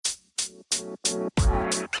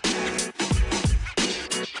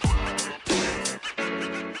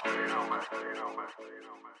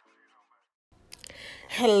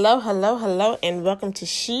Hello, hello, hello, and welcome to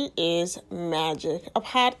She Is Magic, a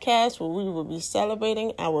podcast where we will be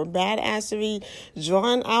celebrating our badassery,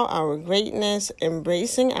 drawing out our greatness,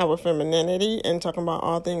 embracing our femininity, and talking about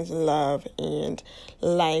all things love and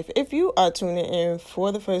life. If you are tuning in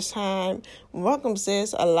for the first time, welcome,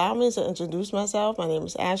 sis. Allow me to introduce myself. My name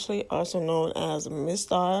is Ashley, also known as Miss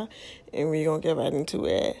Star, and we're going to get right into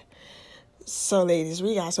it. So, ladies,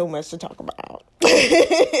 we got so much to talk about.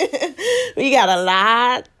 We got a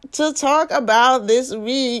lot to talk about this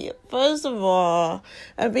week. First of all,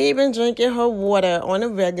 I've been drinking her water on a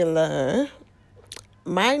regular,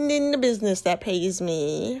 minding the business that pays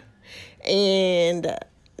me, and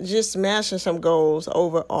just smashing some goals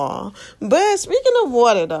overall. But speaking of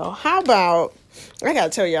water, though, how about, I got to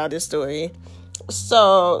tell y'all this story.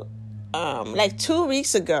 So, like 2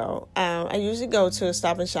 weeks ago, I usually go to a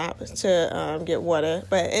Stop and Shop to get water.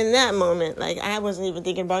 But in that moment, like, I wasn't even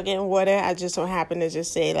thinking about getting water. I just so happened to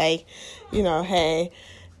just say, like, hey,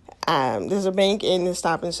 there's a bank in the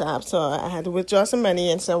Stop and Shop, so I had to withdraw some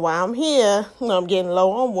money. And so while I'm here, I'm getting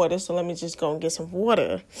low on water, so let me just go and get some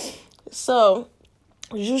water. So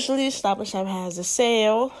usually Stop and Shop has a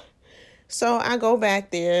sale. So I go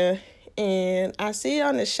back there, and I see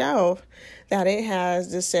on the shelf that it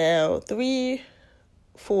has the sale 3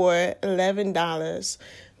 for $11,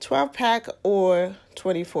 12-pack or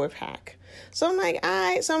 24-pack. So I'm like, all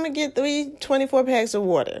right, so I'm going to get 3 24-packs of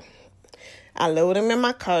water. I load them in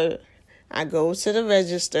my cart. I go to the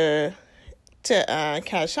register to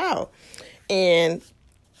cash out. And,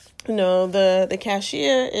 the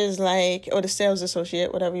cashier is like, or the sales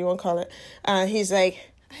associate, whatever you want to call it, he's like,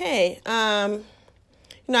 hey,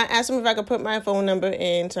 I asked him if I could put my phone number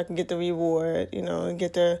in so I can get the reward, and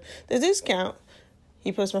get the discount.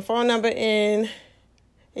 He puts my phone number in.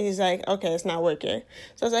 He's like, okay, it's not working.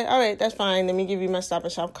 So I was like, all right, that's fine. Let me give you my Stop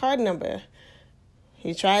and Shop card number.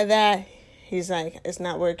 He tried that. He's like, it's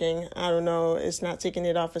not working. I don't know. It's not taking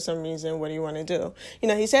it off for some reason. What do you want to do?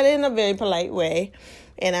 He said it in a very polite way.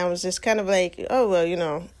 And I was just kind of like, oh,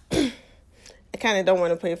 well, I kind of don't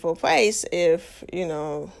want to pay full price if,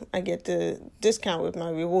 I get the discount with my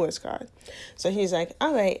rewards card. So he's like,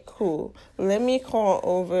 all right, cool. Let me call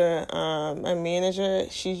over my manager.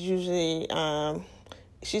 She's usually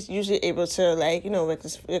able to,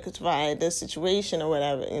 rectify the situation or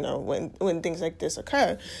whatever, when things like this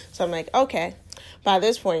occur. So I'm like, okay. By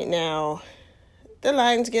this point now, the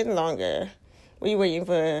line's getting longer. We waiting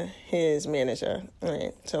for his manager.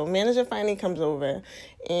 Right. So manager finally comes over,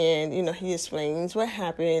 and, he explains what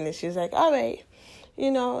happened. And she's like, all right,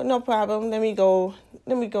 no problem. Let me go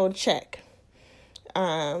check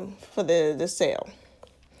for the sale.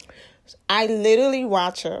 I literally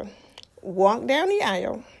watch her walk down the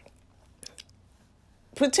aisle,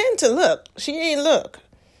 pretend to look. She ain't look.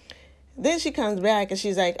 Then she comes back and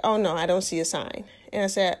she's like, oh, no, I don't see a sign. And I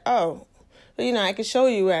said, oh, I could show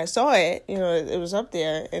you where I saw it. It was up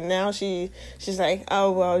there. And now she's like,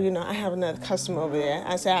 oh, well, I have another customer over there.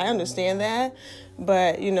 I said, I understand that.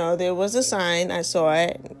 But, there was a sign. I saw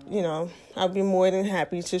it. I'll be more than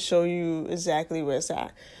happy to show you exactly where it's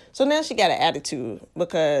at. So now she got an attitude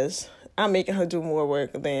because I'm making her do more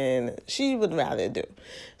work than she would rather do.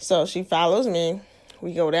 So she follows me.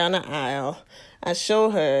 We go down the aisle. I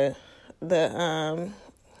show her the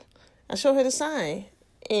sign.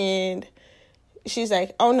 And she's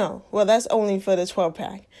like, oh, no, well, that's only for the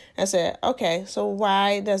 12-pack. I said, okay, so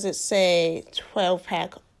why does it say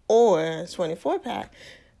 12-pack or 24-pack?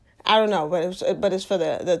 I don't know, but it's for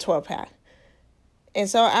the 12-pack. And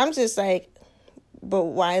so I'm just like, but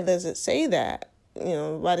why does it say that?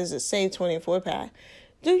 Why does it say 24-pack?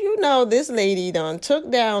 Do you know this lady done took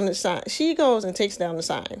down the sign? She goes and takes down the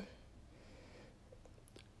sign.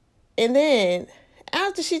 And then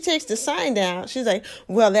after she takes the sign down, she's like,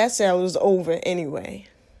 well, that sale is over anyway.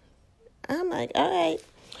 I'm like, all right.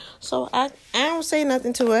 So I don't say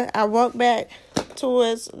nothing to her. I walk back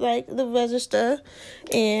towards, the register,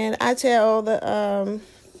 and I tell the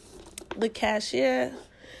cashier,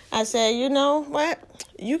 I said, you know what?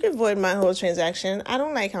 You can void my whole transaction. I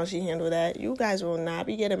don't like how she handled that. You guys will not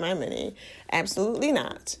be getting my money. Absolutely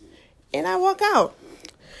not. And I walk out.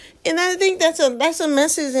 And I think that's a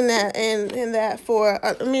message in that for,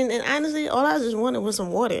 and honestly, all I just wanted was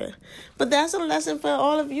some water. But that's a lesson for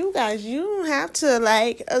all of you guys. You don't have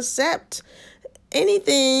to, accept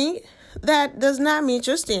anything that does not meet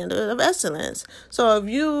your standard of excellence. So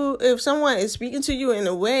if someone is speaking to you in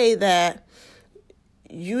a way that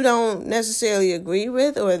you don't necessarily agree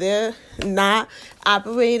with, or they're not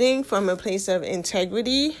operating from a place of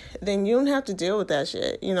integrity, then you don't have to deal with that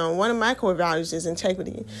shit. One of my core values is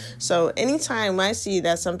integrity. So anytime I see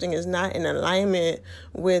that something is not in alignment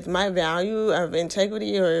with my value of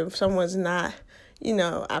integrity, or if someone's not,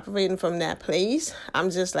 operating from that place,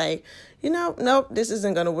 I'm just like, nope, this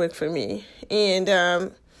isn't going to work for me. And,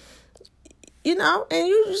 and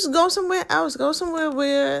you just go somewhere else. Go somewhere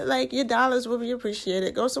where, like, your dollars will be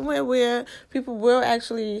appreciated. Go somewhere where people will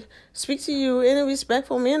actually speak to you in a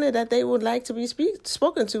respectful manner that they would like to be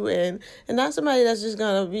spoken to in. And not somebody that's just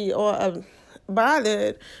going to be all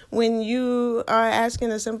bothered when you are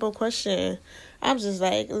asking a simple question. I'm just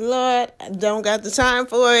like, Lord, I don't got the time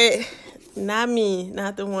for it. Not me,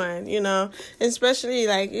 not the one, Especially,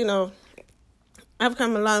 like, I've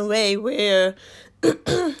come a long way where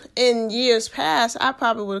in years past, I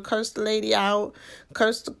probably would have cursed the lady out,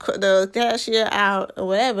 cursed the cashier out, or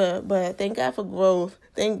whatever. But thank God for growth.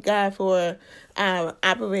 Thank God for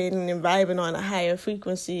operating and vibing on a higher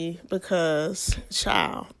frequency, because,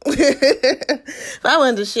 child, if I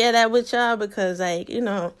wanted to share that with y'all, because, like,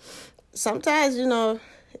 sometimes,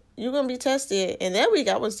 you're going to be tested. And that week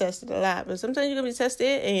I was tested a lot. But sometimes you're going to be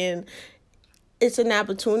tested, and it's an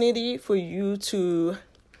opportunity for you to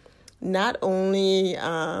not only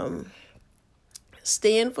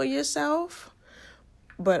stand for yourself,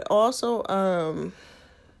 but also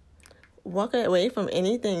walk away from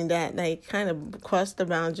anything that, like, kind of cross the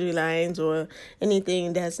boundary lines, or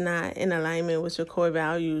anything that's not in alignment with your core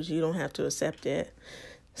values. You don't have to accept it.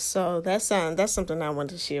 So that's something I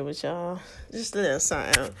wanted to share with y'all. Just a little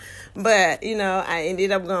something. But, I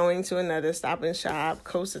ended up going to another Stop and Shop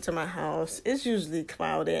closer to my house. It's usually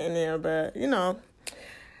crowded in there, but,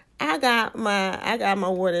 I got my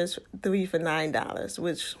waters 3 for $9,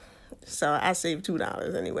 which, so I saved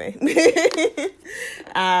 $2 anyway.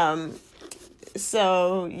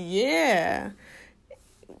 So yeah,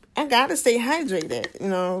 I gotta stay hydrated.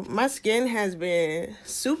 My skin has been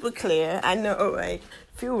super clear. I know, like,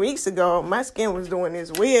 a few weeks ago, my skin was doing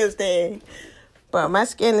this weird thing, but my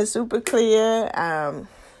skin is super clear.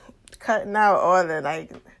 Cutting out all the,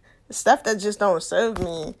 like, stuff that just don't serve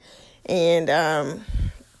me, and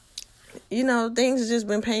things have just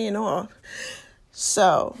been paying off.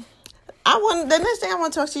 So the next thing I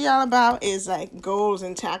want to talk to y'all about is, like, goals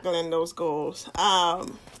and tackling those goals.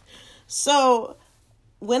 So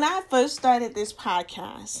when I first started this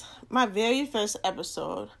podcast, my very first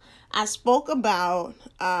episode, I spoke about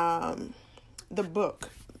the book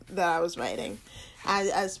that I was writing.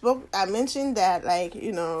 I mentioned that, like,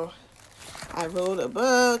 I wrote a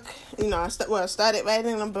book, I started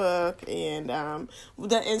writing a book, and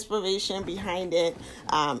the inspiration behind it.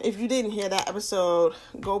 If you didn't hear that episode,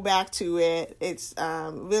 go back to it. It's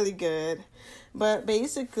really good. But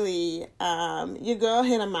basically, your girl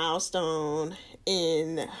hit a milestone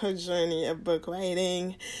in her journey of book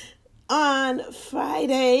writing on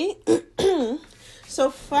Friday. So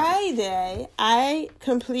Friday, I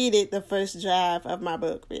completed the first draft of my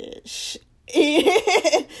book, bitch.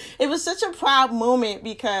 It was such a proud moment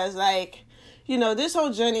because, like, this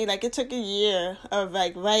whole journey, like, it took a year of,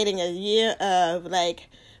 like, writing, a year of, like,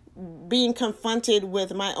 being confronted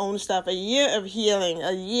with my own stuff, a year of healing,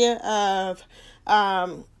 a year of,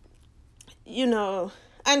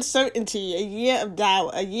 uncertainty, a year of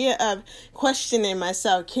doubt, a year of questioning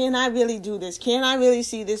myself. Can I really do this? Can I really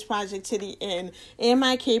see this project to the end? Am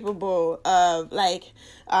I capable of, like,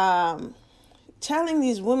 telling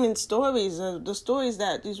these women stories, the stories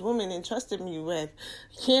that these women entrusted me with?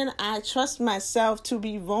 Can I trust myself to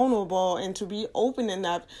be vulnerable and to be open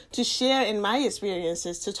enough to share in my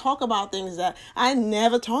experiences, to talk about things that I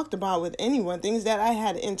never talked about with anyone, things that I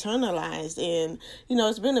had internalized? And,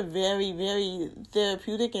 it's been a very, very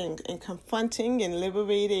therapeutic and confronting and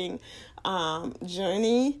liberating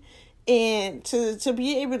journey. And to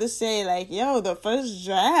be able to say, like, yo, the first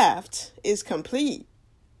draft is complete.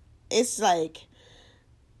 It's like,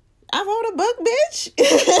 I wrote a book, bitch.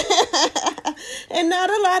 And not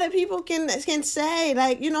a lot of people can say,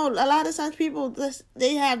 like, a lot of times people,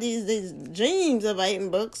 they have these dreams of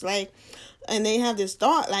writing books, like, and they have this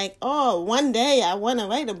thought, like, oh, one day I want to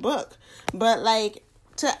write a book. But, like,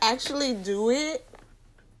 to actually do it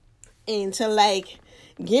and to, like,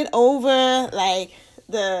 get over, like,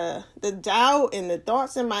 the doubt and the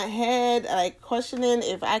thoughts in my head, like, questioning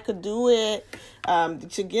if I could do it,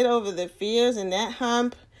 to get over the fears and that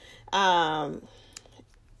hump.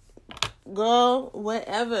 Girl,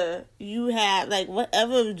 whatever you have, like,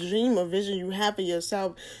 whatever dream or vision you have for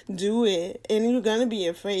yourself, do it. And you're gonna be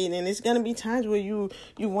afraid, and it's gonna be times where you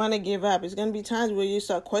want to give up. It's gonna be times where you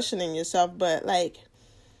start questioning yourself, but, like,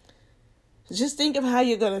 just think of how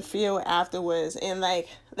you're going to feel afterwards. And like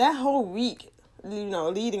that whole week,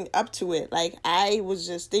 leading up to it, like I was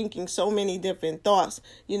just thinking so many different thoughts.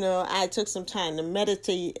 I took some time to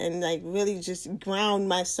meditate and like really just ground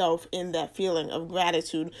myself in that feeling of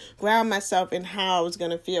gratitude, ground myself in how I was going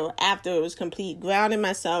to feel after it was complete, grounding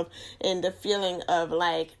myself in the feeling of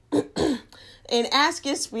like, and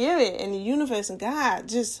asking spirit and the universe and God,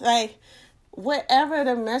 just like whatever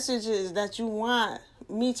the message is that you want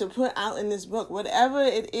me to put out in this book, whatever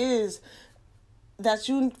it is that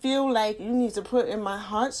you feel like you need to put in my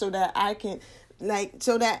heart so that I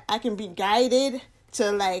can be guided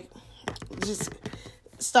to like just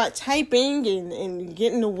start typing and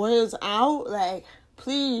getting the words out. Like,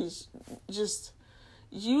 please just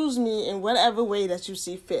use me in whatever way that you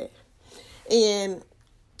see fit. And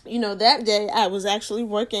that day I was actually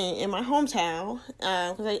working in my hometown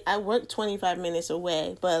because I worked 25 minutes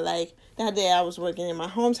away. But like that day I was working in my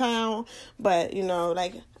hometown. But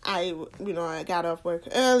I got off work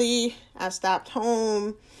early. I stopped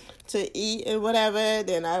home to eat and whatever.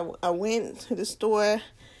 Then I went to the store,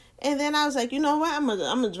 and then I was like, you know what? I'm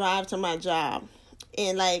gonna drive to my job,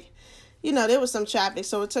 and like, there was some traffic,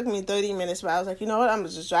 so it took me 30 minutes. But I was like, you know what? I'm gonna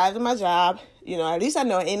just drive to my job. At least I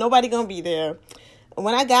know ain't nobody gonna be there.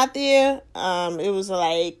 When I got there, it was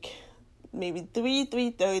like maybe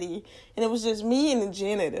 3:30, and it was just me and the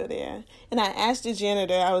janitor there. And I asked the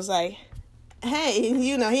janitor, I was like, hey,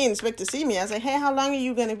 he didn't expect to see me. I was like, hey, how long are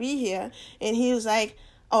you going to be here? And he was like,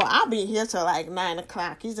 oh, I'll be here till like 9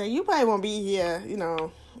 o'clock. He's like, you probably won't be here,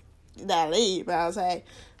 that late. But I was like,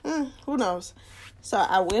 who knows? So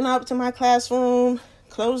I went up to my classroom,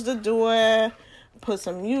 closed the door, put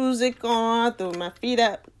some music on, threw my feet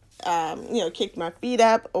up, kicked my feet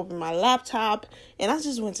up, opened my laptop, and I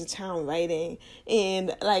just went to town writing.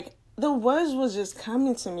 And like, the words was just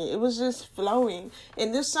coming to me. It was just flowing.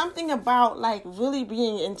 And there's something about like really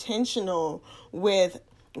being intentional with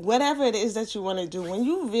whatever it is that you want to do. When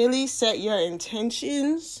you really set your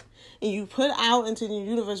intentions and you put out into the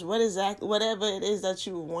universe whatever it is that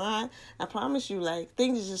you want, I promise you, like,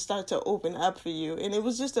 things just start to open up for you. And it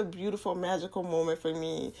was just a beautiful, magical moment for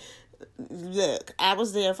me. Look, I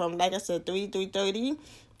was there from, like I said, 3:30.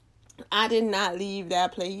 I did not leave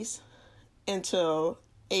that place until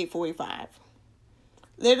 8:45.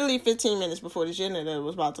 Literally 15 minutes before the janitor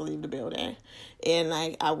was about to leave the building. And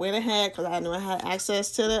like, I went ahead because I knew I had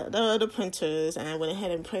access to the printers, and I went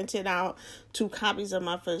ahead and printed out 2 copies of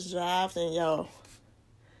my first draft. And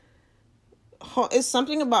it's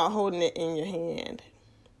something about holding it in your hand.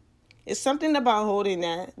 It's something about holding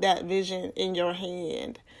that vision in your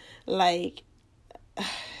hand. Like,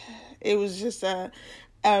 it was just a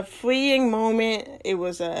freeing moment. It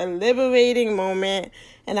was a liberating moment.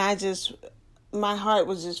 And my heart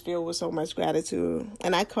was just filled with so much gratitude.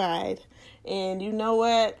 And I cried. And you know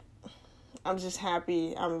what? I'm just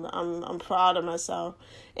happy. I'm proud of myself.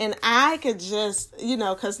 And I could just,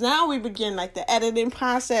 because now we begin like the editing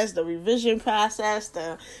process, the revision process,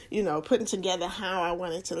 the, putting together how I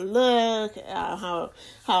want it to look, how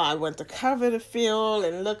I want the cover to feel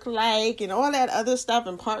and look like, and all that other stuff,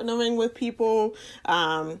 and partnering with people.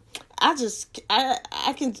 I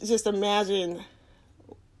can just imagine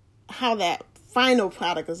how that final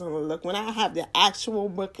product is going to look when I have the actual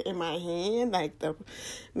book in my hand. Like,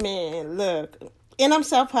 look. And I'm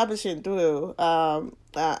self-publishing through. I'm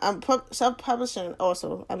self-publishing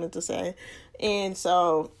also, I meant to say. And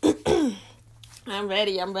so I'm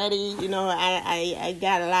ready. I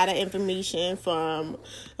got a lot of information from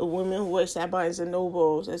the women who work at Barnes &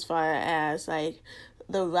 Noble as far as like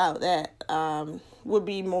the route that would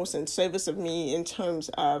be most in service of me in terms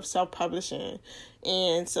of self-publishing.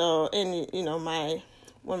 And so,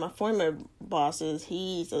 one of my former bosses,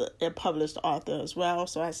 he's a published author as well.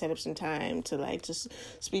 So I set up some time to like just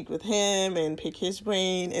speak with him and pick his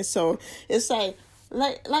brain. And so it's like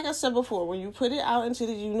I said before, when you put it out into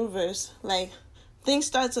the universe, like, things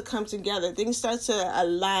start to come together, things start to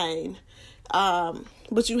align.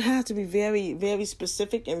 But you have to be very, very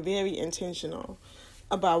specific and very intentional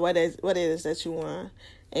about what it is that you want.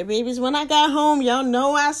 And babies, when I got home, y'all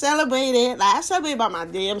know I celebrated. Like, I celebrated by my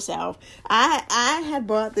damn self. I had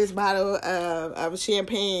bought this bottle of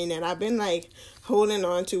champagne, and I've been like holding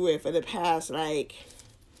on to it for the past, like,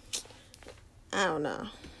 I don't know.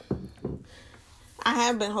 I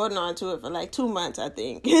have been holding on to it for like 2 months, I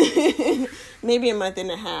think. Maybe a month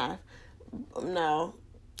and a half. No,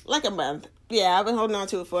 like a month. Yeah, I've been holding on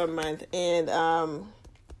to it for a month. And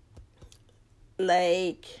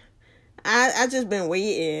I just been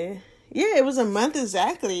waiting. Yeah, it was a month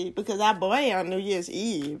exactly, because I bought it on New Year's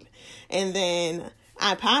Eve. And then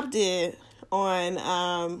I popped it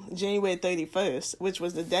on January 31st, which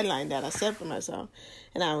was the deadline that I set for myself.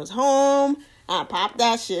 And I was home. I popped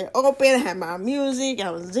that shit open, had my music,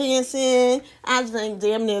 I was dancing. I drank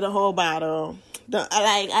damn near the whole bottle.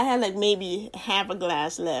 I had like maybe half a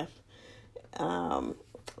glass left.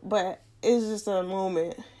 But it's just a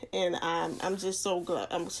moment, and I'm just so glad.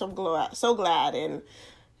 I'm so glad. And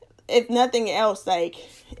if nothing else, like,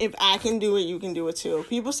 if I can do it, you can do it too.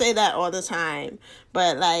 People say that all the time,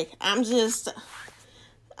 but like, I'm just a,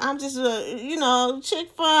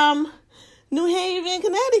 chick from New Haven,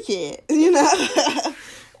 Connecticut,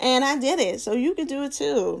 and I did it, so you can do it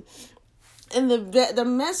too. And the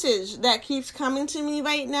message that keeps coming to me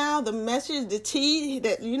right now, the tea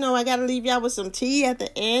that, I got to leave y'all with some tea at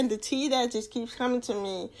the end. The tea that just keeps coming to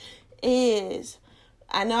me is,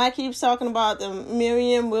 I know I keep talking about the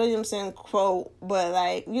Merriam-Webster quote, but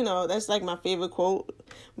that's like my favorite quote.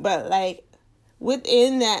 But like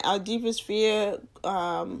within that, our deepest fear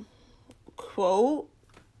quote,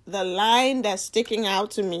 the line that's sticking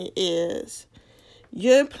out to me is,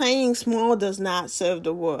 your playing small does not serve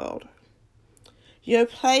the world. Your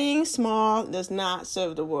playing small does not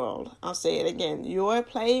serve the world. I'll say it again. Your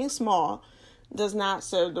playing small does not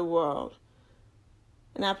serve the world.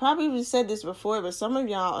 And I probably said this before, but some of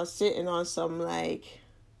y'all are sitting on some like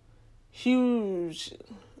huge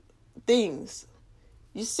things.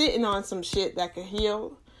 You're sitting on some shit that could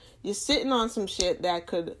heal. You're sitting on some shit that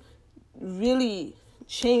could really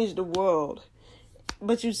change the world.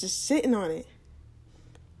 But you're just sitting on it.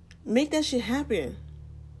 Make that shit happen.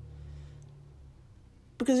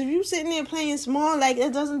 Because if you're sitting there playing small, like,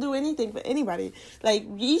 it doesn't do anything for anybody. Like,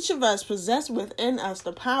 each of us possess within us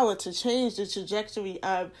the power to change the trajectory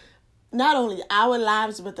of not only our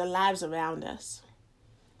lives, but the lives around us.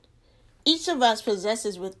 Each of us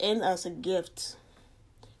possesses within us a gift.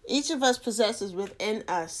 Each of us possesses within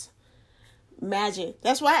us magic.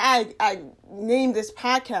 That's why I named this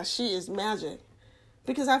podcast, She is Magic.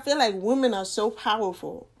 Because I feel like women are so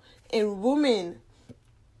powerful. And women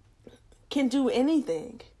can do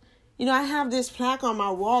anything. I have this plaque on my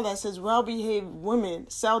wall that says, well-behaved women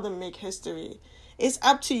seldom make history. It's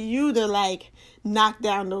up to you to knock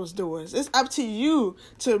down those doors. It's up to you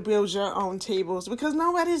to build your own tables, because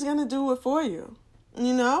nobody's going to do it for you.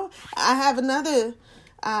 I have another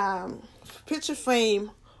picture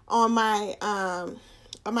frame on my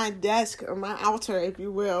desk, or my altar, if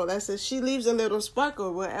you will, that says, she leaves a little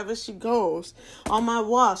sparkle wherever she goes. On my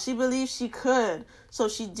wall, she believed she could, so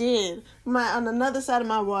she did. On another side of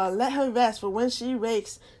my wall, let her rest, for when she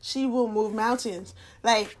wakes, she will move mountains.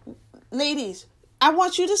 Like, ladies, I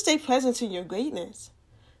want you to stay present to your greatness.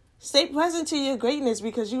 Stay present to your greatness,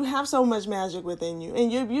 because you have so much magic within you,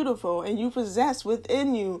 and you're beautiful, and you possess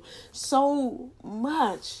within you so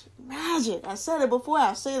much magic. I said it before,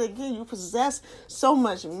 I'll say it again. You possess so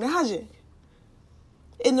much magic.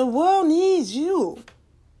 And the world needs you.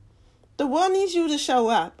 The world needs you to show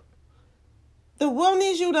up. The world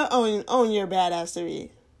needs you to own your badassery.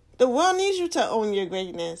 The world needs you to own your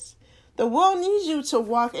greatness. The world needs you to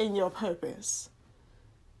walk in your purpose.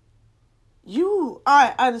 You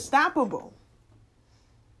are unstoppable.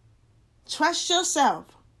 Trust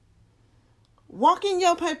yourself. Walk in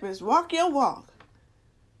your purpose. Walk your walk.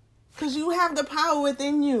 Because you have the power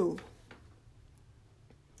within you.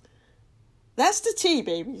 That's the tea,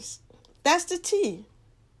 babies. That's the tea.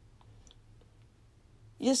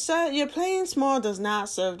 Your playing small does not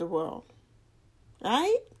serve the world.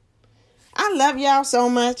 Right? I love y'all so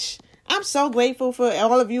much. I'm so grateful for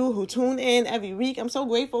all of you who tune in every week. I'm so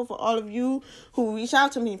grateful for all of you who reach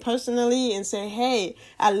out to me personally and say, hey,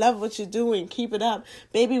 I love what you're doing. Keep it up.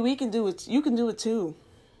 Baby, we can do it. You can do it too.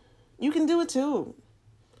 You can do it too.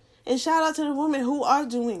 And shout out to the women who are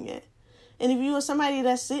doing it. And if you are somebody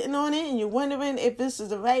that's sitting on it and you're wondering if this is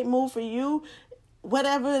the right move for you,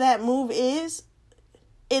 whatever that move is,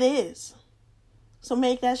 it is. So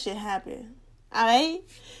make that shit happen. All right?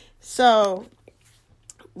 So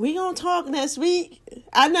we gonna talk next week.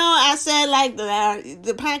 I know I said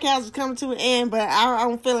the podcast is coming to an end, but I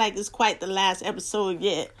don't feel like it's quite the last episode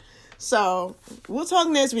yet. So we'll talk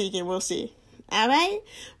next week and we'll see. All right?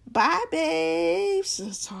 Bye,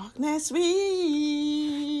 babes. Talk next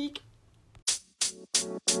week.